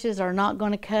fine-tuned brushes are not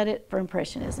going to cut it for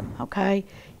Impressionism, okay?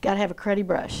 You got to have a cruddy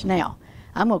brush. Now,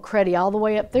 I'm going to cruddy all the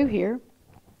way up through here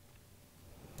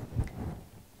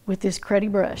with this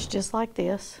cruddy brush, just like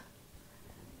this.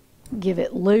 Give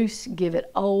it loose, give it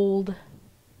old.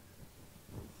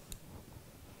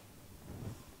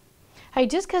 Hey,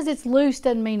 just because it's loose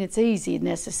doesn't mean it's easy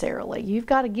necessarily. You've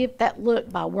got to get that look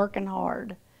by working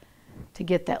hard to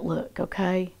get that look,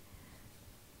 okay?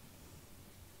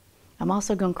 I'm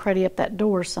also going to cruddy up that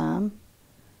door some.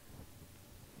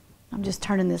 I'm just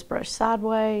turning this brush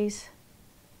sideways.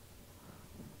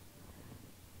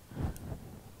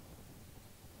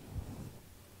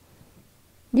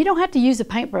 You don't have to use a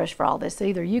paintbrush for all this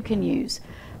either. You can use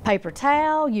paper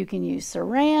towel, you can use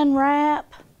saran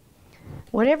wrap,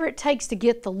 whatever it takes to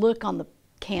get the look on the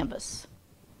canvas.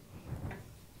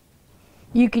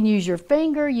 You can use your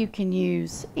finger, you can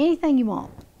use anything you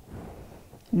want.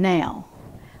 Now,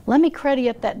 let me cruddy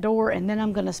up that door and then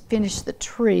I'm going to finish the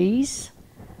trees.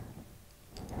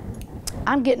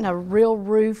 I'm getting a real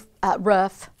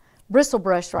rough bristle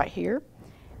brush right here,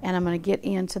 and I'm going to get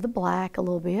into the black a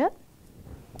little bit.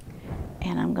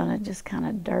 And I'm going to just kind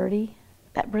of dirty.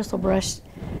 That bristle brush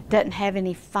doesn't have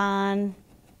any fine,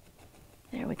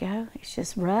 there we go, it's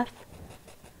just rough.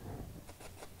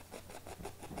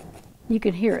 You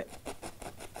can hear it.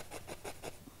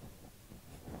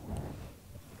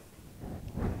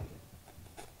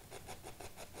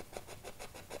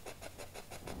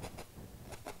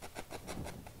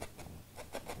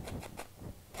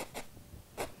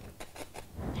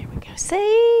 There we go.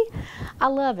 See? I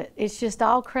love it. It's just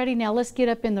all cruddy. Now let's get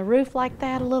up in the roof like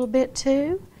that a little bit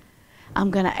too.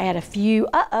 I'm going to add a few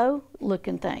uh-oh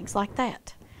looking things like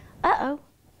that. Uh-oh.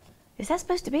 Is that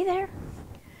supposed to be there?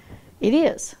 It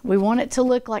is. We want it to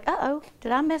look like, uh-oh,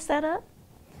 did I mess that up?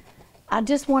 I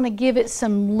just want to give it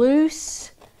some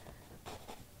loose,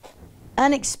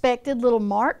 unexpected little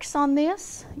marks on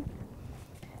this.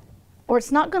 Or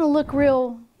it's not going to look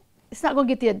real, it's not going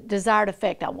to get the desired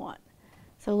effect I want.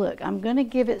 So look, I'm going to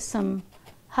give it some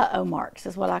uh-oh marks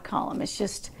is what I call them. It's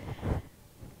just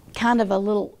kind of a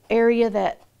little area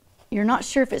that you're not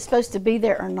sure if it's supposed to be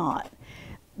there or not.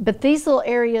 But these little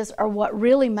areas are what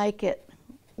really make it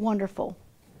wonderful.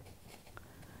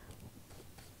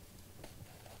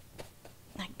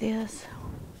 Like this.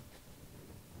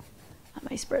 I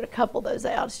may spread a couple of those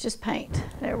out. It's just paint.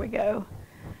 There we go.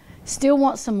 Still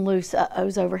want some loose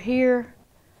uh-ohs over here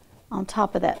on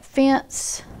top of that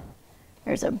fence.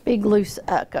 There's a big loose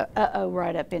uh-oh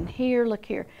right up in here. Look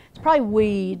here. It's probably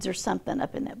weeds or something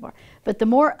up in that bar. But the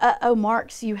more uh-oh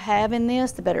marks you have in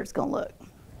this, the better it's going to look.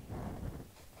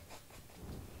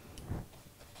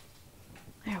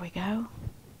 There we go.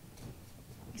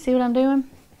 You see what I'm doing?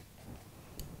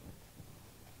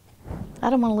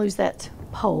 I don't want to lose that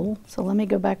pole, so let me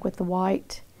go back with the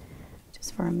white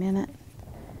just for a minute.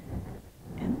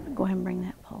 And go ahead and bring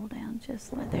that pole down.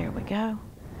 There we go.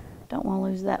 Don't want to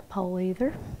lose that pole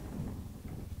either.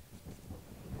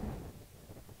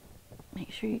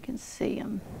 Make sure you can see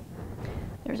them.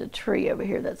 There's a tree over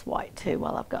here that's white too.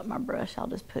 While I've got my brush, I'll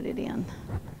just put it in.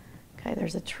 Okay,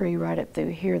 there's a tree right up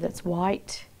through here that's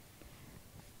white.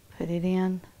 Put it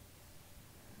in.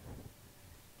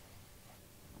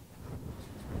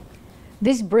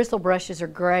 These bristle brushes are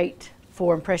great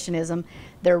for Impressionism.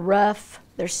 They're rough,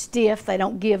 they're stiff, they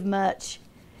don't give much.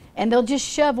 And they'll just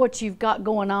shove what you've got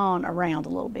going on around a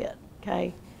little bit,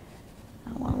 okay?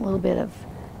 I want a little bit of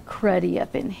cruddy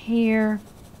up in here,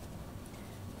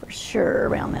 for sure,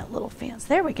 around that little fence.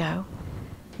 There we go.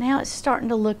 Now it's starting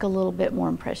to look a little bit more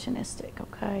impressionistic,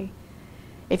 okay?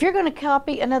 If you're going to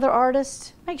copy another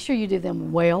artist, make sure you do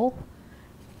them well.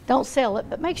 Don't sell it,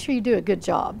 but make sure you do a good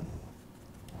job.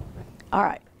 All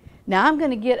right, now I'm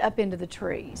going to get up into the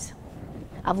trees.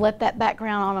 I've let that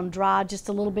background on them dry just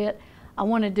a little bit. I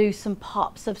want to do some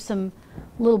pops of some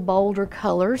little bolder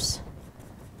colors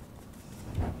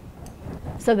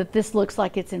so that this looks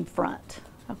like it's in front,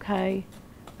 okay,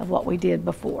 of what we did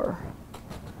before.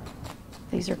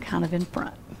 These are kind of in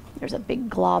front. There's a big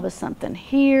glob of something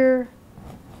here.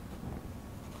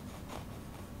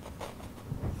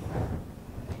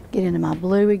 Get into my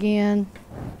blue again.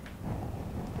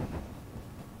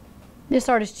 This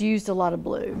artist used a lot of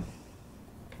blue.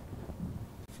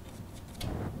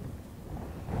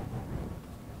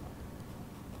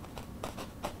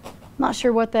 Not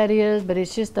sure what that is, but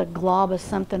it's just a glob of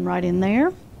something right in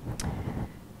there.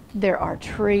 There are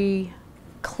tree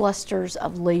clusters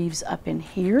of leaves up in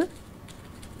here.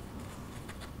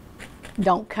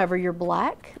 Don't cover your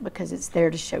black because it's there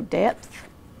to show depth.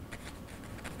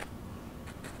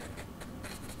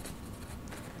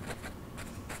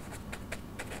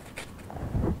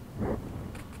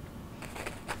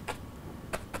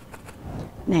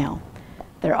 Now,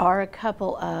 there are a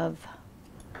couple of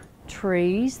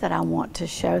trees that I want to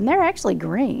show, and they're actually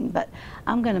green, but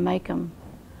I'm going to make them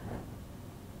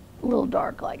a little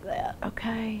dark like that,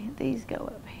 okay? These go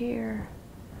up here.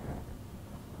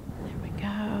 There we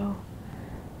go.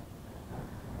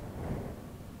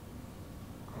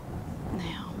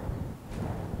 Now,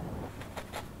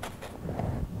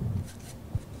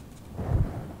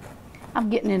 I'm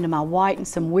getting into my white and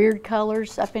some weird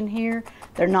colors up in here.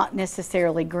 They're not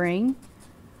necessarily green.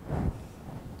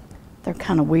 They're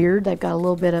kind of weird. They've got a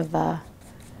little bit of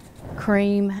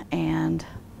cream and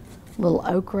a little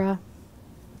ochre.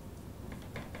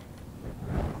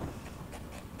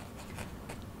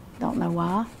 Don't know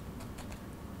why.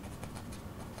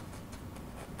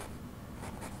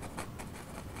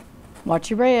 Watch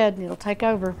your red, it'll take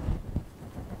over.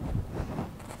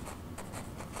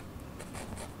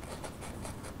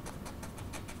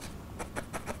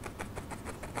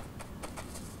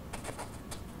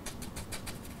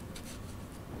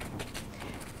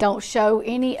 Don't show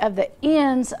any of the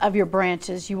ends of your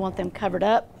branches. You want them covered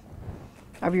up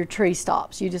of your tree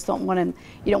stops. You just don't want them,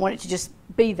 you don't want it to just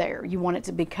be there. You want it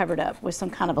to be covered up with some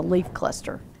kind of a leaf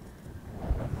cluster.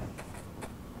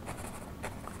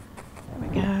 There we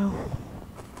go.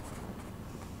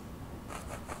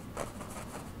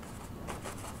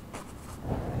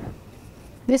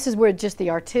 This is where just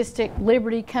the artistic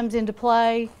liberty comes into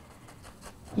play.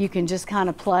 You can just kind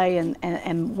of play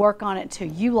and work on it till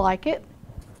you like it,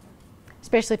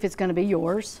 especially if it's going to be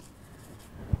yours.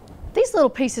 These little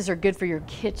pieces are good for your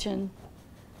kitchen,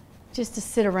 just to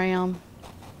sit around.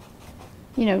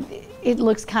 You know, it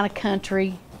looks kind of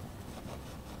country.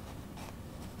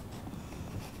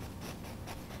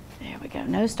 There we go,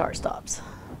 no start stops.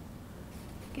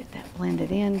 Get that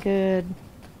blended in good.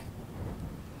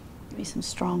 Maybe some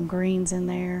strong greens in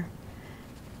there.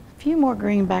 A few more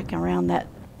green back around that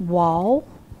wall.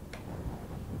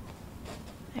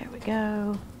 There we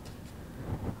go.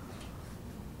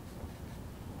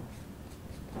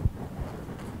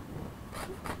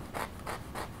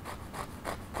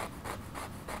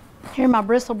 Here, my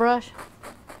bristle brush.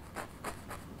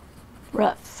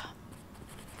 Rough.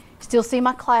 Still see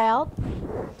my cloud.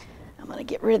 I'm going to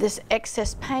get rid of this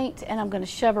excess paint and I'm going to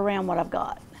shove around what I've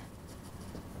got.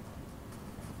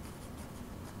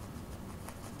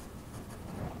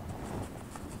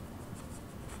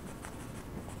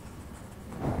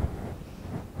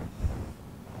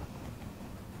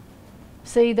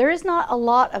 See, there is not a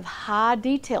lot of high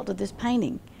detail to this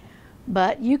painting,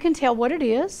 but you can tell what it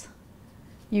is.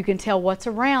 You can tell what's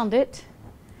around it,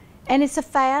 and it's a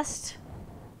fast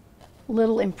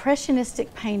little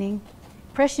impressionistic painting.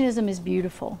 Impressionism is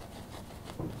beautiful,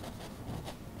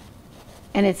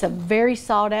 and it's a very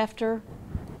sought after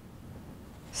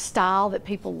style that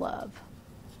people love.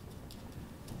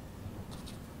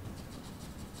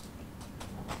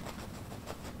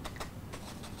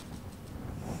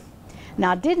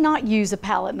 Now, I did not use a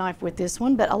palette knife with this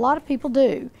one, but a lot of people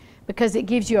do, because it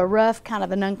gives you a rough, kind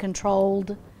of an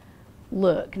uncontrolled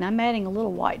look. And I'm adding a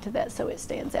little white to that so it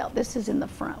stands out. This is in the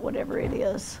front, whatever it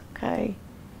is, okay?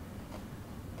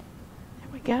 There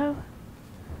we go.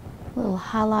 A little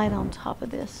highlight on top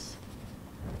of this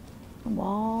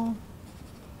wall.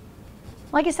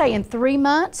 Like I say, in 3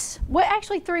 months, well,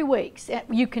 actually 3 weeks,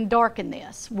 you can darken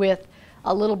this with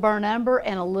a little burnt umber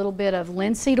and a little bit of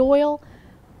linseed oil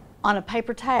on a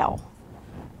paper towel.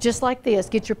 Just like this.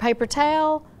 Get your paper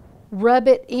towel, rub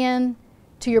it in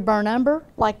to your burnt umber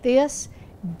like this,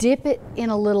 dip it in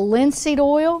a little linseed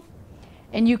oil,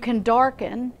 and you can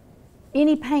darken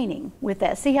any painting with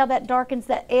that. See how that darkens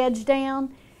that edge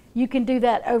down? You can do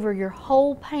that over your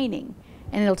whole painting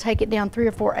and it'll take it down 3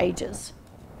 or 4 edges.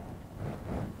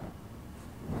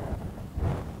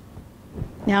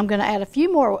 Now I'm going to add a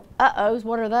few more uh-ohs.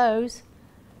 What are those?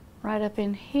 Right up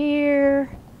in here.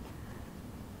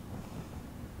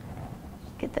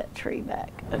 Get that tree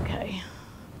back. Okay.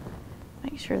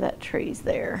 Make sure that tree's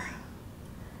there.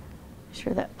 Make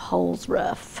sure that pole's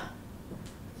rough.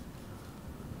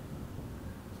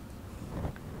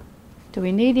 Do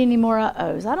we need any more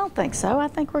uh-ohs? I don't think so. I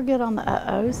think we're good on the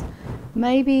uh-ohs.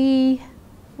 Maybe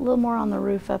a little more on the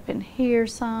roof up in here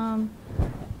some.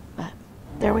 But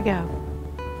there we go.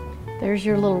 There's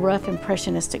your little rough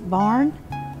impressionistic barn.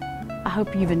 I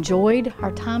hope you've enjoyed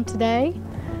our time today.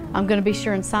 I'm going to be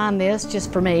sure and sign this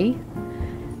just for me.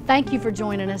 Thank you for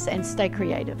joining us, and stay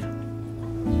creative.